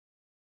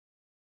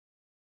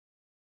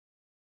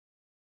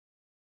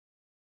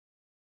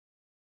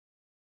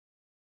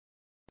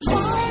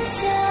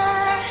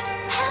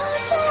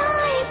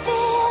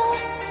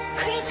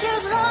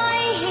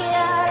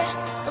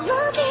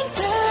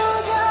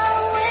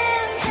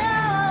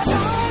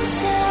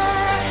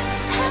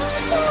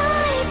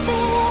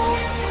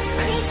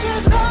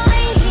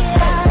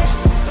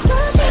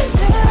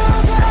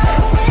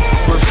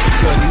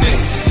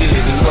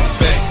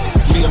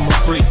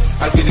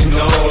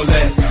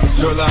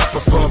Girl, I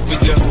perform for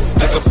you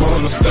like a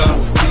porno star.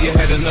 See, you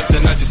had enough,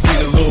 then I just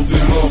need a little bit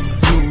more.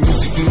 New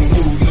music, new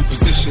mood, new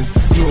position.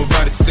 New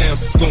erotic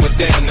sounds, it's going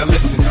down. Now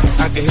listen,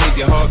 I can hear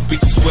your heartbeat,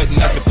 you sweating.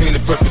 I can paint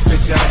a perfect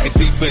picture. I get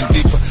deeper and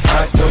deeper.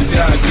 I told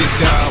you I'd get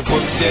you. I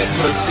work that,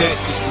 work that,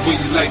 just the way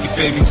you like it,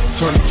 baby.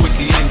 Turn it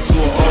quickly into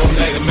an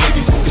all-nighter,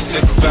 maybe. The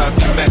sex vibe,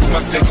 you match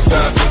my sex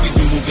vibe. And we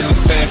be moving as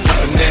fast as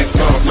a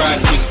NASCAR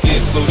ride. Switch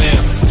gears, slow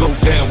down, go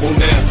down, whoa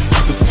now.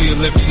 You can feel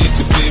every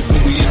inch of it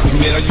when we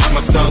intimate. I use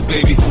my tongue,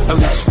 baby. I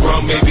look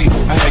strong, maybe.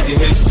 I had your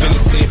head spinning,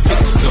 saying,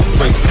 it's so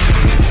crazy.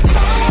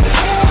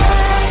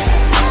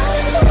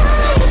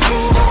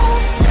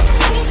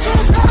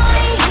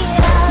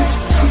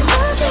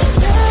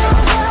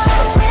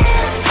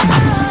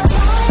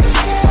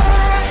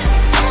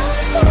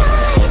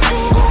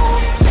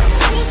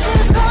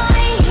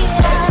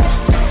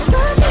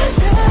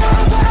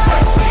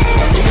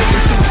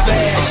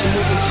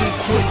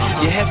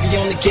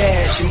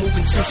 You're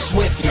moving too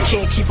swift, you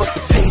can't keep up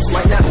the pace.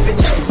 Might not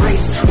finish the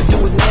race, but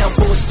do it now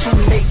before it's too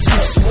late to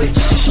switch.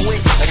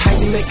 Like how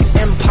you make an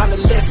empire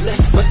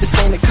lift, but this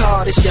ain't a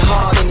car, this your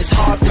heart, and it's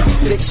hard to be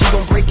fixed. You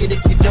gon' break it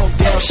if you don't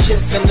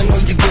downshift, and I know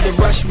you get a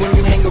rush when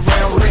you hang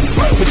around risk,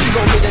 but you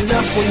gon' get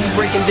enough when you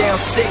breaking down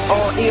sick.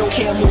 All ill,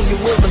 can't move your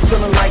wheels, I'm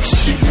feeling like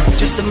shit.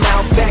 Just a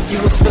mile back, you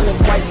was feeling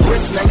quite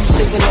brisk. Now you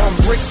sitting on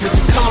bricks with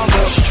your car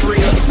on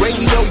street.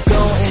 Radio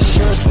gone,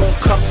 insurance won't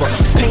cover.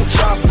 Paint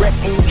job wreck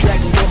and you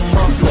dragging your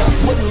muffler.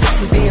 Wouldn't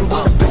listen then,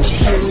 but I bet you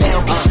here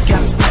now. Guess you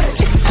got to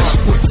take it out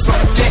with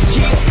like that,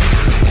 yeah.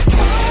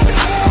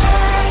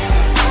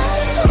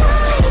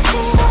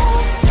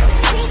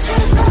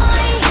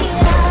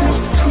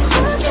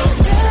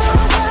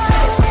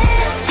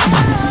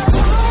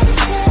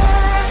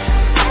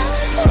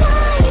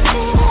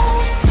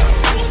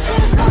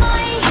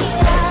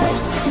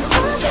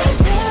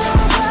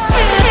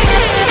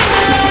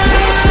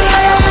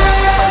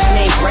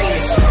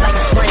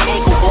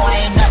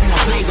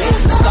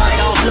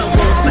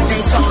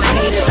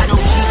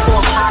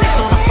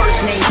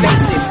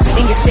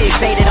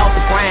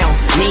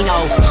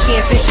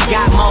 Since she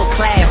got more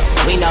class,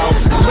 we know.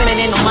 Swimming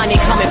in the money,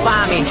 come and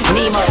find me,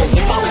 Nemo.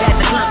 If I was at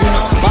the club, you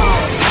know I'm ball.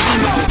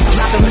 Nemo,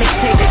 dropping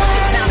mixtape, this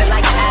shit sounded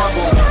like an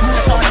album. Who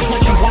would thought a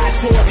countrywide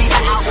tour would be the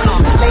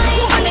outcome? Ladies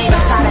want my name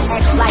beside an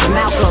X like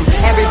Malcolm.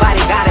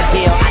 Everybody got a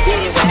deal, I did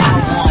it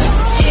without one.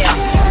 Yeah,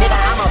 nigga,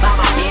 I'm about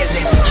my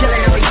business. Killing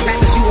all these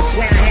rappers, you would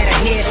swear I had a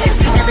hit list.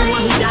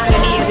 Everyone who died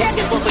in me is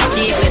asking for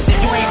forgiveness. If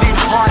you ain't been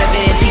a part of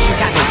it, at least you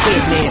got the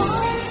witness,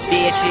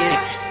 bitches.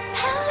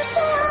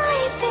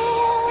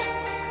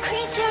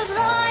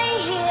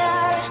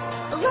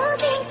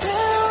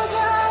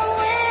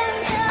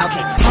 Okay,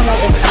 hello,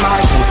 it's the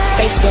Martian,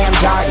 Space Jam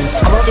Jardins.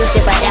 I wrote this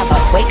shit forever,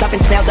 wake up and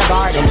smell the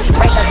garden.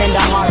 Fresher than the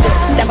harvest,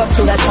 step up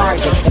to the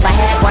target. If I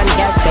had one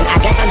guess, then I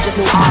guess I'm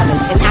just New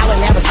Orleans. And I would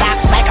never stop,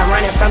 like I'm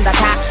running from the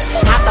cops.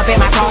 Hopped up in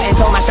my car and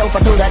told my chauffeur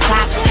to the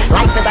top.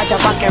 Life is such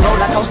a fucking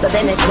roller coaster,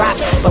 then it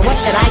drops. But what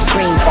should I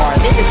scream for?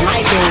 This is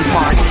my theme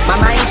park. My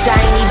mind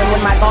shine even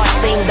when my thoughts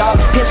seem dark.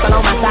 Pistol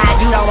on my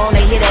side, you don't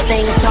wanna hear that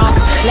thing talk.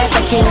 Let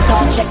the king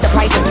talk, check the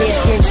price and pay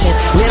attention.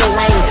 Little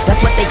Lane, that's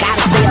what they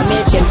gotta say or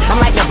mention.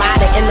 I'm like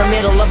Nevada in the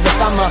middle of the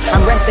summer.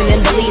 I'm resting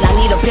in the lead, I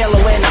need a pillow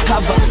and a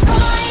cover.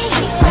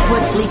 I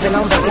put sleeping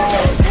on the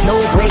gas. No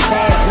break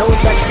fast, no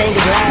such thing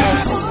as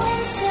last.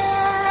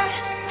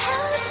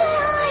 How should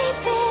I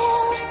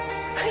feel?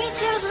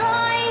 Creatures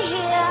lie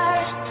here,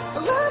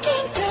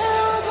 looking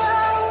through the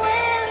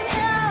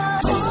window.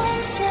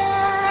 Monster,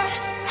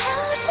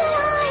 how should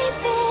I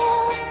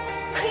feel?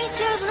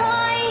 Creatures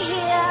lie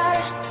here,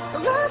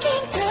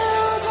 looking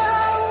through the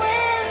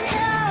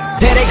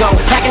window. There they go,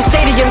 packing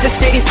stadiums as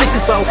shady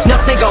spits flow.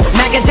 Nuts they go,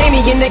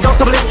 macadamian they go,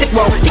 so ballistic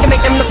roll. He can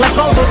make them look like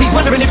bozos, he's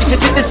wondering if he should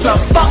spit this slow.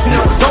 Fuck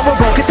no, don't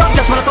roll, cause don't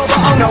just run us over,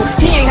 oh no.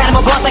 He ain't had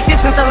him a boss like this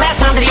in